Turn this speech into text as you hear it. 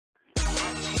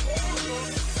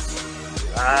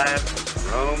Live from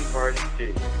Jerome Hardin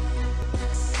Studios.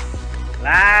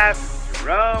 Live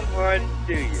from Jerome Hardin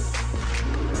Studios.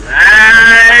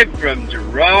 Live from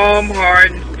Jerome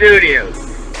Hardin Studios.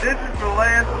 This is the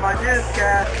last of my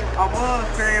newscast I want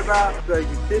to say about. So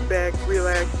you sit back,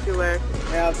 relax, chillax,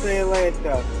 and I'll say it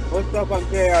later. What's up, I'm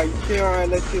JR. You chill, alright,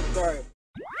 let's get started.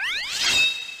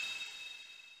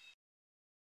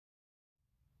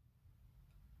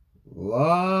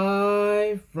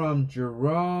 Live from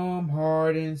Jerome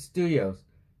Hardin Studios.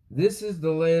 This is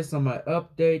the latest on my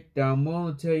update that I'm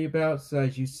willing to tell you about, so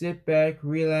as you sit back,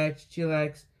 relax,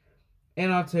 chillax,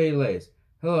 and I'll tell you latest.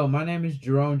 Hello, my name is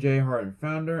Jerome J. Hardin,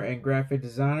 founder and graphic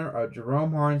designer of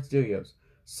Jerome Hardin Studios.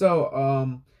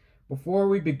 So, before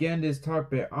we begin this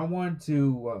topic, I want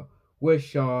to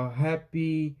wish y'all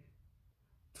happy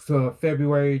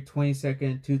February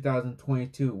 22nd,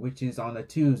 2022, which is on a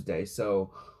Tuesday.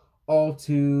 So, all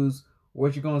twos,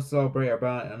 what you're going to celebrate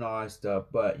about and all that stuff.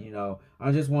 But, you know,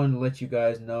 I just wanted to let you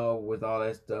guys know with all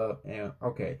that stuff. And,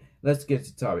 okay, let's get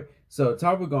to the topic. So, the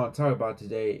topic we're going to talk about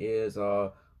today is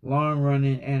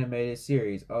long-running animated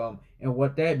series. And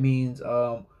what that means,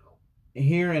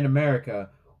 here in America,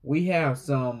 we have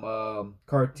some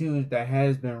cartoons that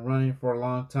has been running for a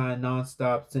long time,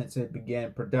 non-stop, since it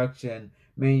began production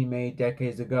many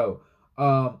decades ago.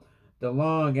 The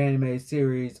long animated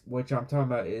series, which I'm talking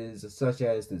about, is such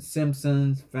as The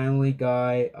Simpsons, Family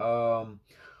Guy,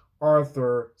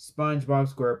 Arthur,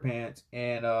 Spongebob SquarePants,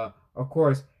 and of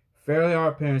course, Fairly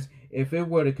Odd Parents. If it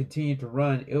were to continue to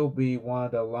run, it will be one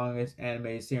of the longest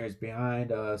animated series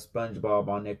behind Spongebob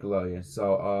on Nickelodeon.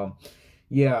 So,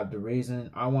 yeah, the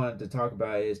reason I wanted to talk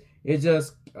about it is it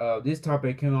just this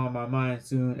topic came on my mind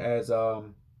soon as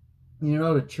you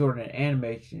know, the children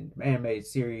animated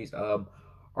series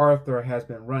Arthur has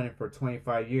been running for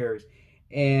 25 years,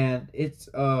 and its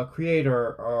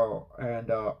creator and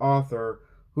author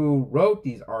who wrote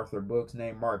these Arthur books,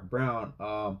 named Mark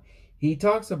Brown, he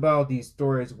talks about these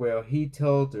stories where he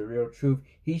tells the real truth.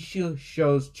 He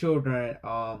shows children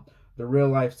the real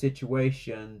life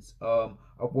situations of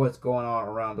what's going on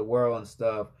around the world and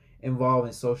stuff,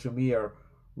 involving social media,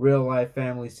 real life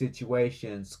family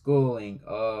situations, schooling,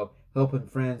 helping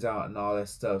friends out, and all that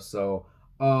stuff. So,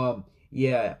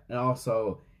 yeah, and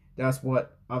also, that's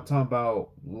what I'm talking about.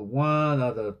 One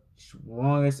of the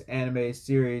longest animated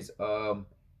series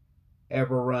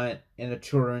ever run in the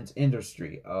children's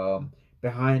industry.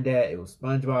 Behind that, it was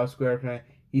SpongeBob SquarePants.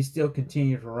 He still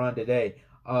continues to run today.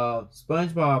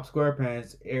 SpongeBob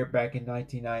SquarePants aired back in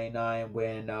 1999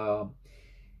 when,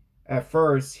 at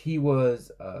first, he was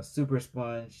a super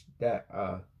sponge that,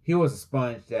 he was a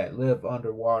sponge that lived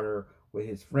underwater with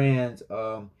his friends,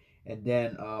 and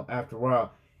then after a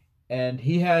while, and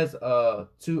he has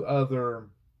two other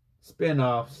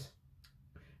spin-offs,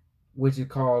 which is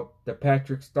called The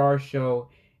Patrick Star Show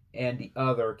and the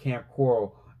other Camp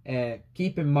Coral. And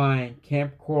keep in mind,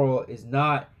 Camp Coral is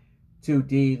not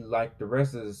 2D like the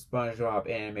rest of the SpongeBob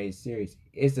animated series.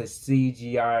 It's a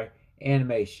CGI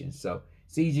animation. So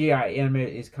CGI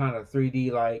animated is kind of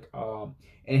 3D like,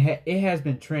 and it has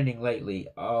been trending lately.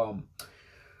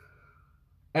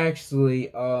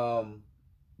 Actually,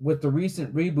 with the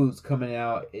recent reboots coming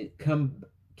out, it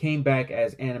came back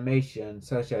as animation,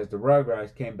 such as the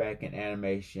Rugrats came back in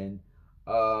animation.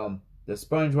 The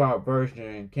SpongeBob version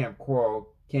in Camp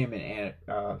Coral came in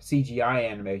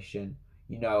CGI animation.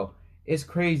 You know, it's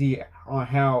crazy on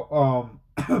how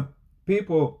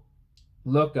people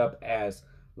look up as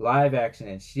live action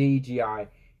and CGI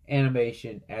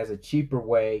animation as a cheaper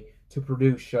way to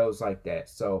produce shows like that.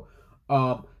 So,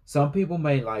 some people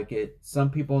may like it, some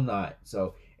people not.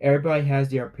 So everybody has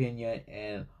their opinion,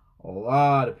 and a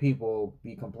lot of people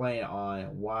be complaining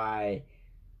on why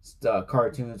the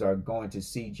cartoons are going to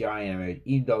CGI animated,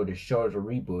 even though the shows are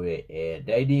rebooted, and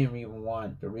they didn't even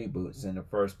want the reboots in the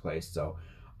first place. So,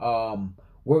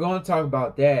 we're going to talk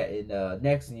about that in the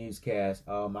next newscast.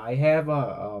 I have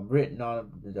written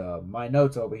on my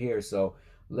notes over here, so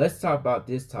let's talk about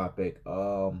this topic.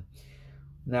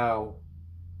 Now,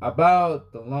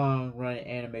 about the long-running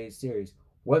animated series.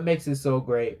 What makes it so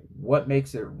great? What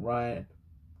makes it run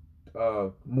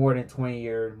more than 20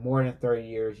 years, more than 30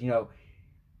 years? You know,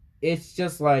 it's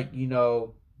just like, you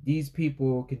know, these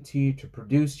people continue to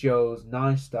produce shows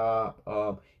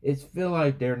non-stop. It's feel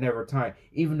like they're never tired.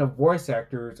 Even the voice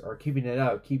actors are keeping it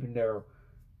up, keeping their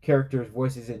characters'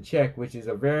 voices in check, which is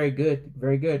a very good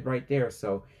right there.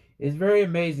 So it's very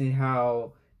amazing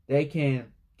how they can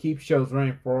keep shows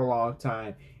running for a long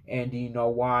time. And do you know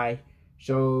why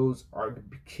shows are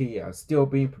still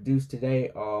being produced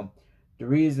today? The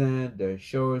reason the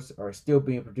shows are still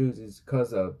being produced is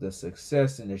because of the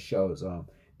success in the shows.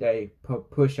 they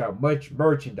push out much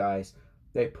merchandise.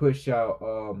 They push out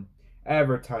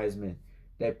advertisement.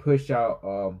 They push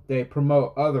out, they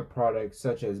promote other products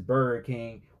such as Burger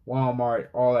King, Walmart,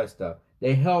 all that stuff.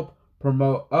 They help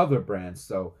promote other brands.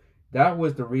 So that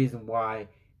was the reason why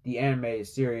the animated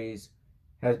series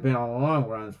has been on the long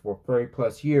runs for 30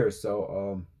 plus years.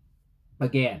 So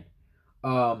again,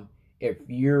 if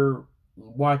you're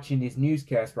watching this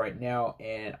newscast right now,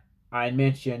 and I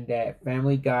mentioned that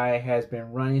Family Guy has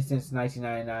been running since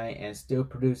 1999 and still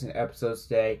producing episodes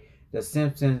today. The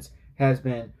Simpsons has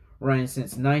been running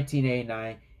since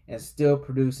 1989 and still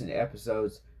producing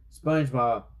episodes.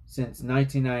 SpongeBob since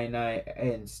 1999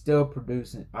 and still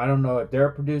producing. I don't know if they're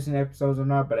producing episodes or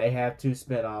not, but they have 2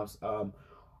 spinoffs.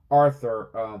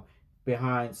 Arthur,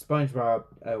 behind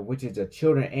SpongeBob, which is a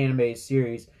children animated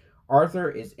series.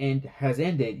 Arthur has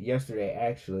ended yesterday,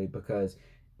 actually, because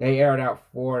they aired out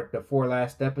the 4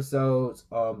 last episodes.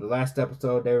 The last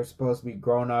episode, they were supposed to be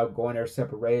grown up, going their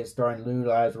separate ways, starting new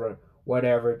lives or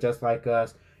whatever, just like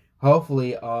us.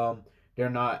 Hopefully, they're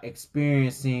not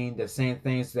experiencing the same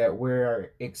things that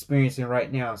we're experiencing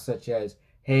right now, such as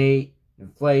hate,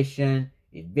 inflation,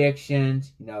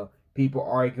 evictions, people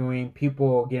arguing,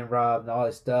 people getting robbed, and all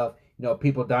this stuff.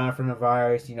 People dying from the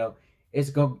virus. It's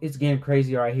getting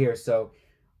crazy right here. So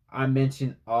I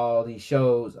mentioned all these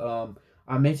shows.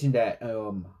 I mentioned that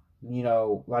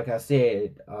like I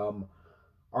said,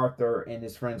 Arthur and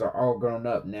his friends are all grown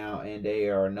up now, and they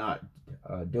are not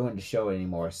doing the show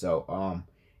anymore. So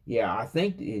yeah, I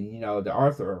think the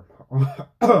Arthur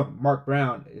Mark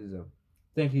Brown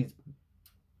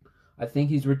I think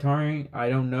he's retiring. I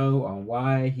don't know on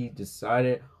why he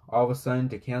decided all of a sudden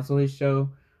to cancel his show,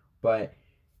 but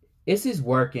it's his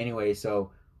work anyway,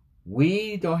 so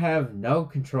we don't have no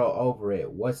control over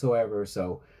it whatsoever.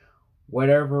 So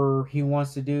whatever he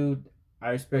wants to do, I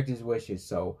respect his wishes.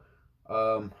 So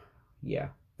yeah,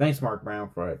 thanks Mark Brown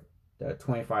for the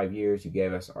 25 years you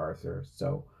gave us Arthur.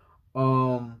 So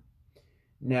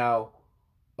now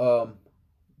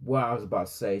what I was about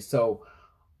to say. So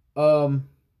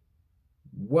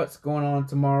what's going on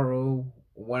tomorrow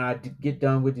when I get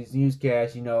done with this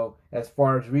newscast, as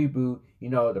far as reboot,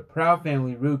 the Proud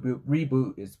Family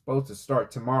reboot is supposed to start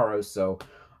tomorrow. So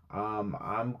I'm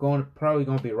probably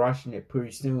going to be rushing it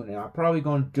pretty soon, and I'm probably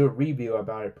going to do a review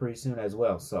about it pretty soon as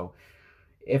well. So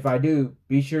if I do,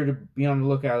 be sure to be on the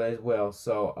lookout as well.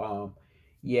 So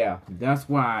yeah, that's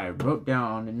why I wrote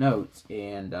down on the notes.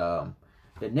 And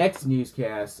the next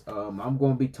newscast, I'm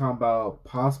going to be talking about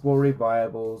possible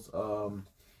revivals,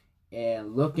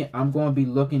 and I'm going to be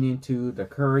looking into the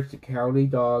Courage the Cowardly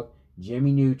Dog,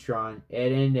 Jimmy Neutron,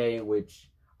 Ed and Eddie, which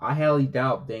I highly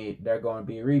doubt they're going to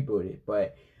be rebooted.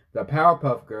 But the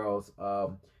Powerpuff Girls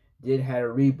did have a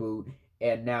reboot,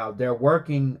 and now they're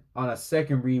working on a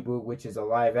second reboot, which is a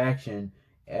live action.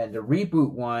 And the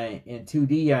reboot one in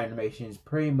 2D animation is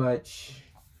pretty much,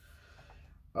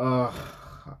 well,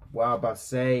 I'm about to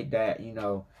say that,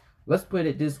 let's put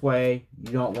it this way,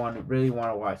 you don't really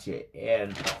want to watch it.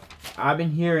 And I've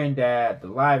been hearing that the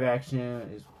live action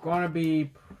is going to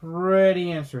be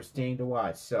pretty interesting to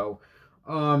watch. So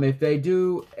if they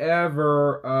do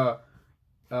ever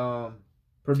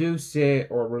produce it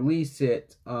or release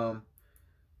it,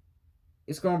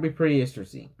 it's going to be pretty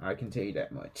interesting. I can tell you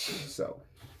that much. So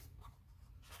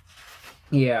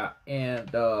yeah, and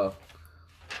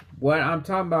what I'm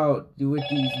talking about with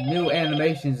these new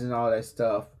animations and all that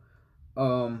stuff,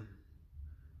 I'm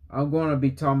going to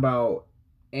be talking about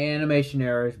animation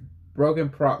errors, broken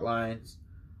plot lines,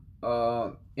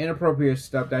 inappropriate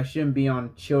stuff that shouldn't be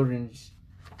on children's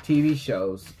TV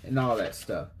shows and all that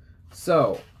stuff.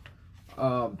 So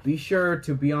be sure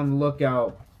to be on the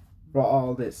lookout for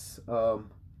all this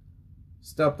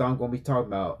stuff that I'm going to be talking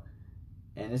about,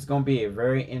 and it's going to be a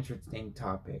very interesting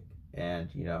topic, and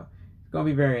it's going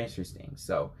to be very interesting.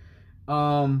 So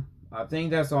I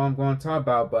think that's all I'm going to talk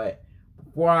about. But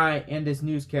before I end this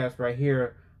newscast right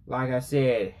here, like I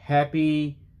said,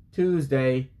 happy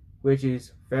Tuesday, which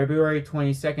is February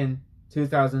 22nd,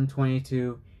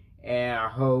 2022. And I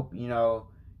hope,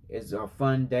 it's a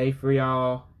fun day for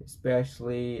y'all,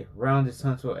 especially around this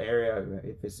Huntsville area.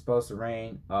 If it's supposed to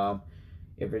rain,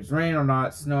 if it's raining or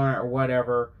not, snowing or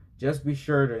whatever, just be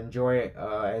sure to enjoy it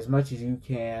as much as you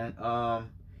can.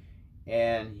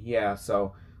 And yeah,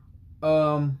 so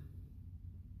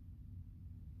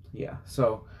yeah,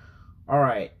 so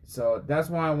alright, so that's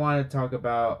what I wanted to talk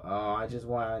about. I just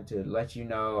wanted to let you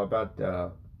know about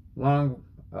the long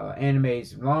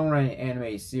running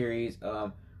anime series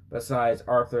besides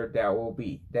Arthur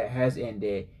that has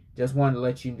ended. Just wanted to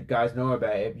let you guys know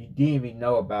about it if you didn't even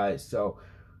know about it. So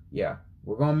yeah,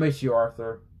 we're gonna miss you,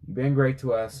 Arthur. You've been great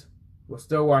to us. We'll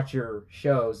still watch your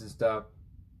shows and stuff.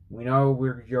 We know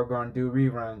you're going to do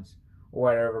reruns or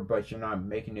whatever, but you're not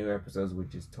making new episodes,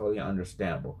 which is totally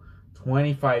understandable.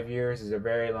 25 years is a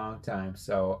very long time.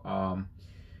 So,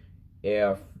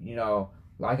 if, you know,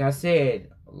 like I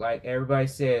said, like everybody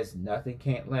says, nothing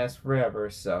can't last forever.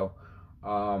 So,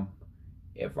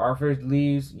 if Arthur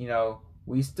leaves, you know,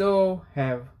 we still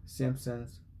have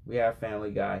Simpsons. We have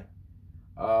Family Guy.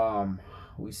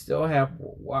 We still have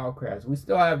Wildcrafts. We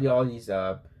still have all these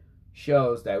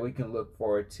shows that we can look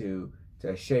forward to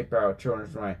shape our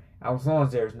children's mind. As long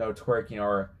as there's no twerking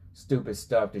or stupid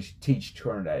stuff to teach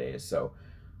children, that is. So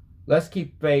let's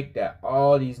keep faith that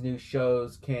all these new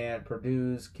shows can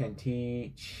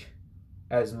teach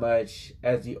as much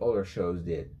as the older shows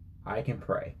did. I can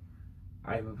pray.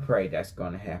 I can pray that's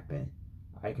going to happen.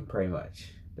 I can pray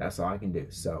much. That's all I can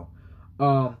do. So,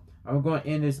 I'm going to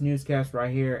end this newscast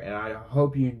right here, and I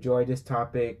hope you enjoyed this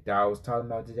topic that I was talking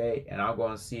about today, and I'm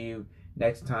going to see you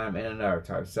next time in another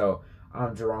topic. So,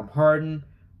 I'm Jerome Harden,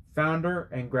 founder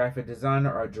and graphic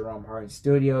designer of Jerome Harden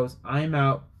Studios. I'm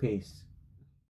out. Peace.